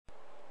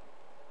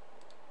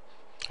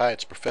Hi,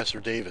 it's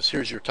Professor Davis.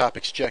 Here's your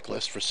topics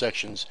checklist for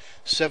sections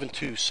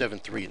 7.2,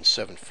 7.3, and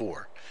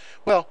 7.4.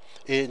 Well,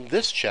 in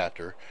this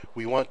chapter,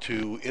 we want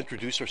to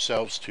introduce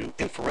ourselves to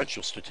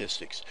inferential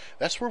statistics.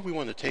 That's where we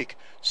want to take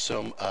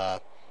some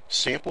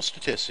sample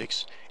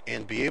statistics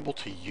and be able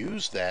to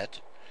use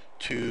that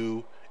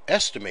to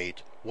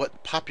estimate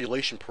what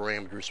population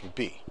parameters would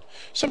be.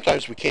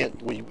 Sometimes we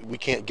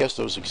can't guess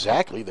those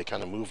exactly. They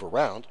kind of move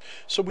around.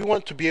 So we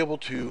want to be able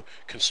to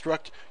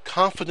construct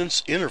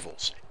confidence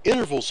intervals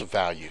of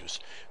values.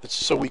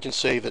 So we can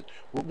say that,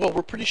 well,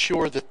 we're pretty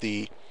sure that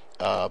the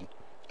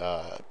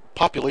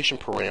population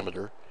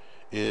parameter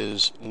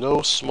is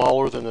no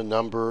smaller than a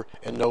number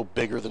and no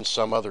bigger than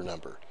some other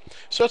number.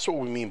 So that's what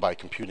we mean by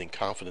computing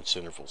confidence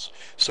intervals.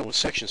 So in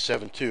section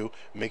 7.2,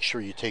 make sure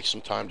you take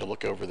some time to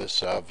look over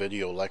this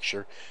video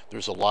lecture.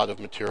 There's a lot of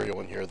material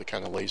in here that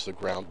kind of lays the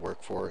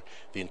groundwork for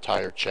the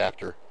entire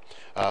chapter.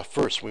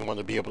 First, we want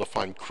to be able to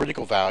find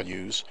critical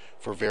values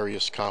for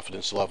various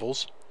confidence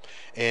levels.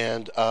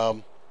 And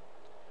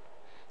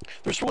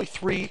there's really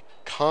three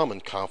common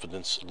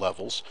confidence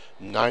levels: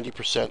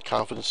 90%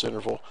 confidence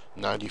interval,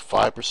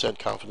 95%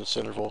 confidence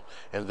interval,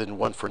 and then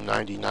one for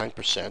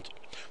 99%.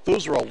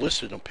 Those are all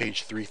listed on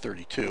page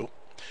 332.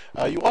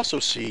 You also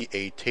see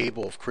a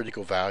table of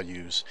critical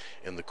values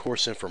in the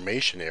course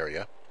information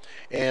area.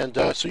 And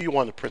so you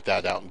want to print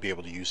that out and be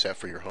able to use that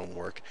for your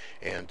homework.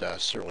 And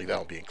certainly that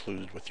will be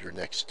included with your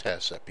next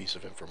test, that piece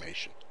of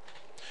information.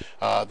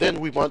 Then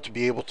we want to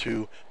be able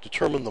to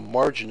determine the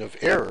margin of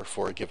error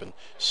for a given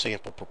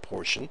sample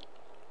proportion.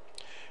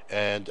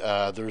 And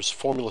there's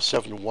formula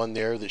 7.1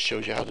 there that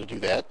shows you how to do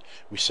that.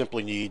 We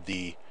simply need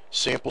the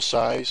sample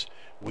size,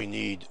 we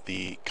need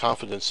the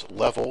confidence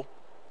level,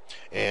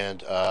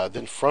 and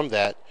then from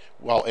that,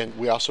 well, and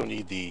we also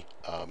need the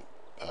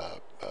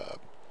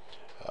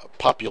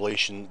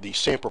population, the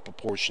sample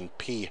proportion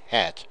p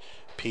hat,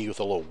 p with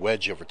a little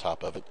wedge over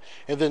top of it,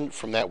 and then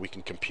from that we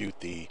can compute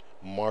the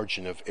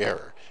margin of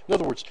error. In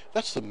other words,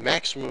 that's the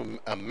maximum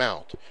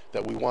amount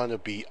that we want to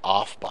be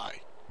off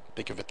by.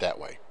 Think of it that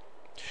way.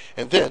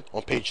 And then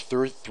on page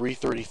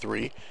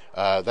 333,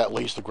 that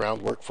lays the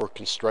groundwork for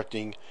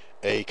constructing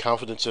a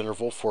confidence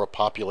interval for a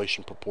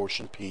population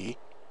proportion p.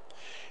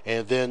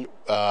 And then,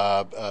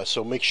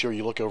 so make sure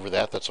you look over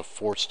that. That's a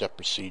 4-step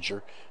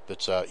procedure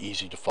that's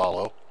easy to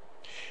follow.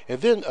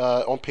 And then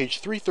on page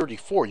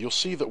 334, you'll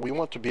see that we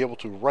want to be able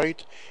to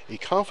write a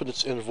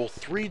confidence interval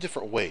 3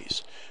 different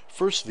ways.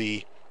 First,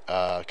 the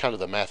kind of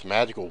the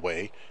mathematical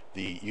way,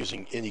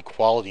 using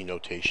inequality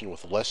notation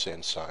with less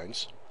than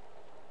signs.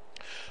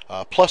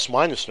 Plus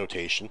minus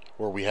notation,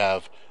 where we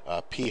have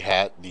p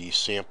hat, the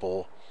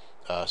sample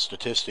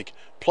statistic,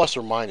 plus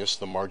or minus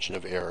the margin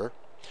of error.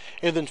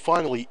 And then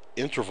finally,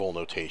 interval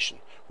notation,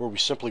 where we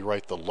simply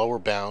write the lower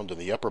bound and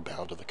the upper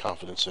bound of the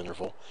confidence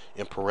interval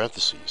in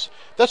parentheses.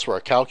 That's where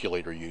our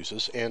calculator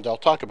uses, and I'll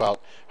talk about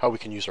how we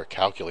can use our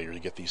calculator to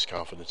get these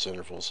confidence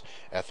intervals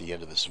at the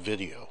end of this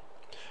video.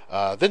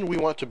 Then we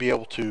want to be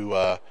able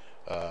to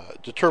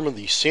determine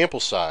the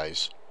sample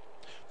size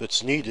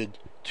that's needed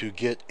to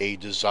get a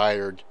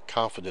desired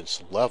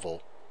confidence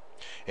level.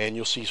 And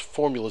you'll see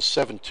formulas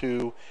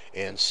 7.2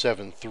 and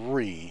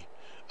 7.3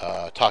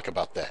 talk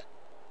about that.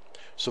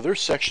 So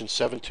there's section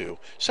 7.2.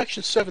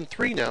 Section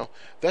 7.3 now,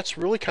 that's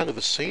really kind of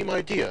the same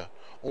idea,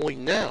 only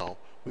now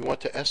we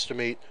want to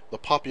estimate the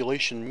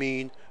population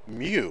mean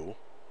mu.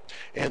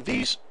 And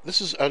this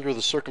is under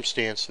the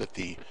circumstance that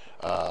the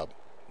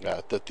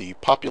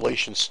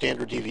population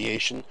standard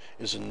deviation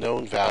is a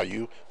known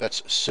value.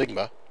 That's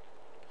sigma,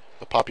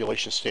 the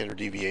population standard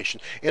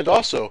deviation. And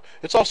also,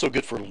 it's also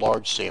good for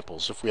large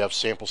samples if we have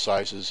sample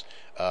sizes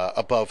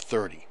above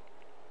 30.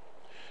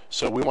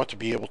 So we want to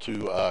be able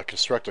to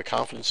construct a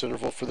confidence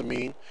interval for the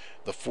mean,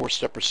 the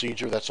 4-step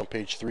procedure. That's on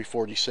page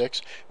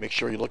 346. Make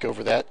sure you look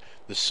over that.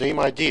 The same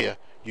idea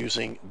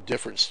using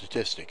different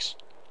statistics.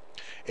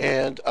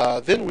 And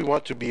then we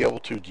want to be able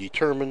to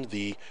determine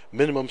the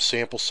minimum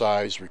sample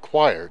size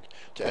required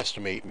to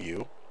estimate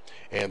mu.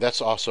 And that's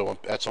also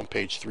on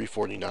page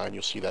 349.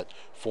 You'll see that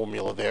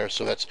formula there.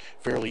 So that's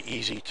fairly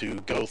easy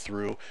to go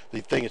through.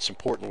 The thing that's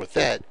important with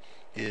that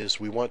is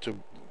we want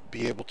to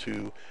be able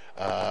to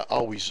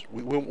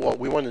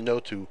we want to know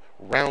to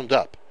round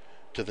up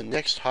to the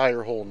next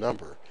higher whole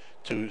number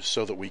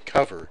so that we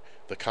cover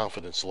the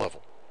confidence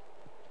level.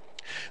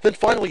 Then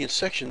finally in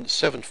section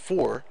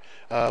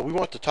 7.4, we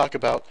want to talk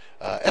about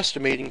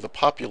estimating the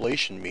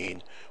population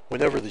mean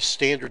whenever the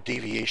standard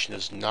deviation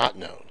is not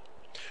known.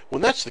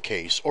 When that's the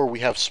case, or we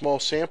have small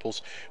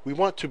samples, we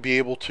want to be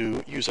able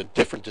to use a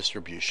different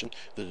distribution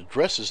that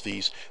addresses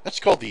these. That's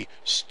called the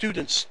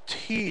student's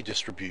t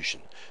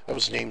distribution. That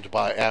was named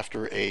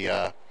after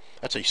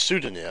that's a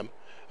pseudonym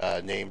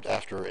named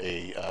after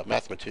a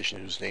mathematician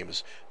whose name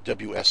is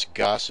W.S.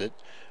 Gossett,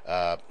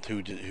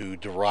 who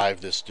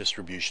derived this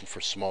distribution for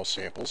small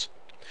samples.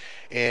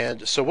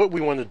 And so what we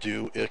want to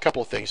do, a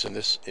couple of things in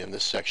this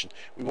section.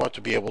 We want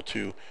to be able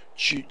to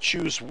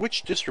choose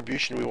which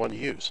distribution we want to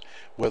use,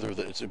 whether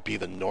it be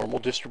the normal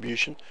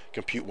distribution,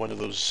 compute one of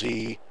those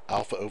z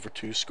alpha over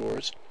 2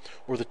 scores,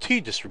 or the t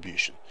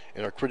distribution,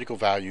 and our critical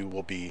value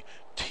will be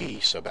t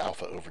sub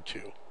alpha over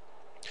 2.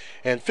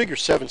 And figure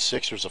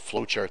 7.6, there's a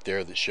flowchart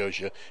there that shows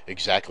you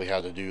exactly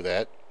how to do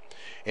that.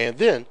 And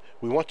then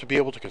we want to be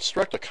able to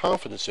construct a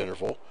confidence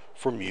interval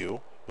for mu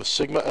with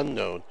sigma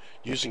unknown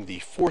using the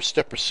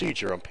 4-step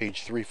procedure on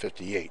page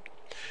 358.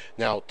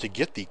 Now, to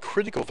get the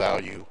critical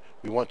value,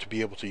 we want to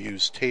be able to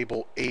use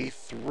table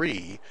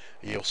A3.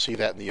 You'll see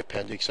that in the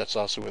appendix. That's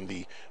also in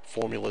the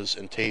formulas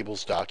and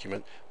tables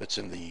document that's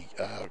in the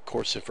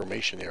course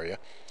information area.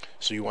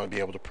 So you want to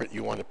be able to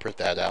print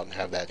that out and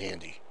have that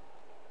handy.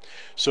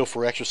 So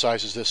for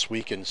exercises this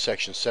week in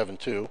section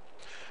 7.2,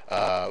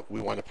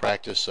 we want to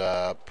practice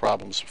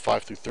problems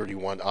 5 through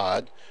 31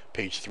 odd,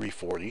 page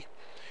 340.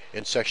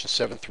 In section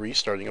 7.3,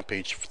 starting on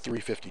page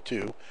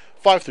 352,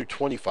 5 through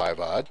 25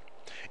 odd.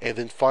 And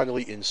then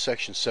finally in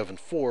section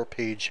 7.4,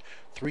 page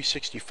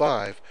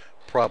 365,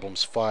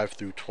 problems 5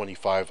 through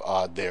 25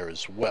 odd there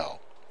as well.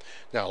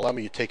 Now allow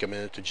me to take a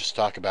minute to just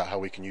talk about how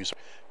we can use a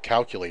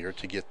calculator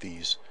to get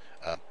these,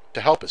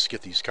 to help us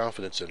get these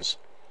confidence intervals.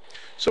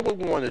 So what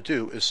we want to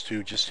do is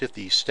to just hit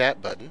the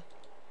Stat button,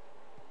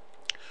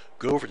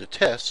 go over to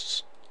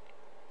Tests,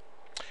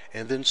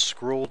 and then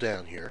scroll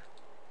down here.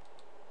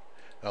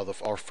 Now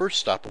our first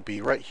stop will be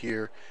right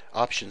here,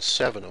 option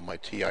 7 on my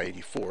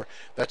TI-84.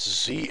 That's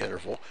Z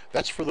interval.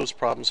 That's for those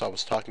problems I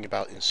was talking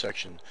about in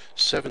section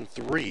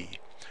 7.3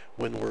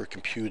 when we're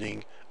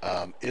computing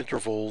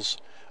intervals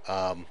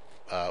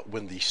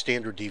when the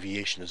standard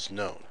deviation is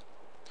known.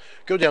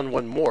 Go down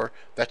one more,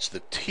 that's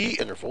the T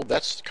interval.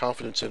 That's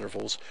confidence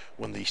intervals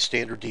when the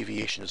standard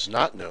deviation is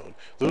not known.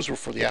 Those were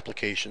for the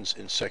applications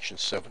in section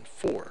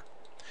 7.4.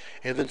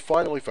 And then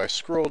finally, if I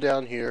scroll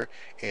down here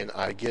and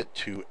I get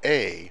to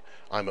A,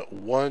 I'm at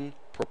 1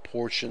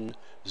 proportion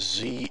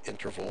Z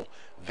interval.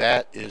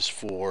 That is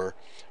for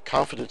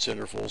confidence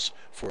intervals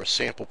for a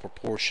sample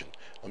proportion.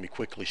 Let me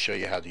quickly show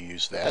you how to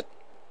use that.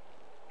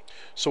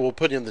 So we'll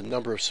put in the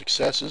number of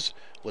successes.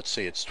 Let's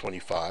say it's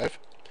 25.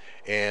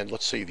 And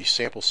let's say the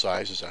sample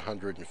size is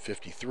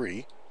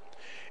 153.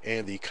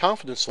 And the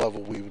confidence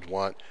level we would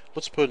want,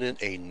 let's put in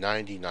a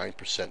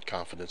 99%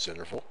 confidence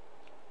interval.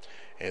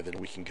 And then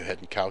we can go ahead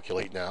and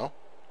calculate now.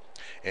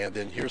 And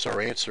then here's our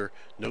answer.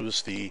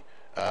 Notice the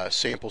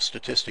sample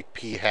statistic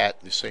p hat,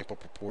 the sample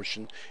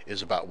proportion,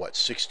 is about what,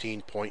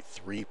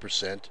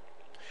 16.3%.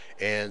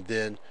 And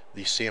then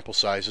the sample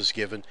size is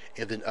given.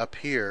 And then up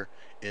here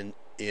in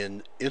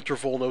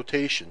interval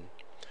notation,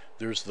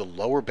 there's the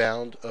lower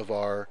bound of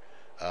our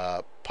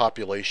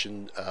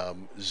population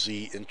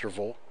Z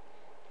interval.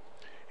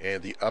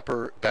 And the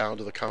upper bound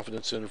of the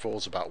confidence interval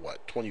is about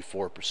what,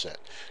 24%.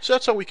 So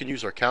that's how we can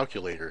use our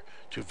calculator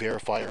to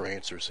verify our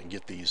answers and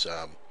get these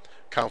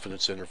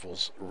confidence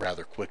intervals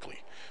rather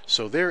quickly.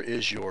 So there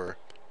is your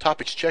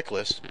topics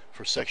checklist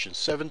for section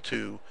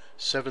 7.2,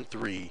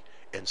 7.3,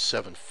 and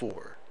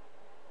 7.4.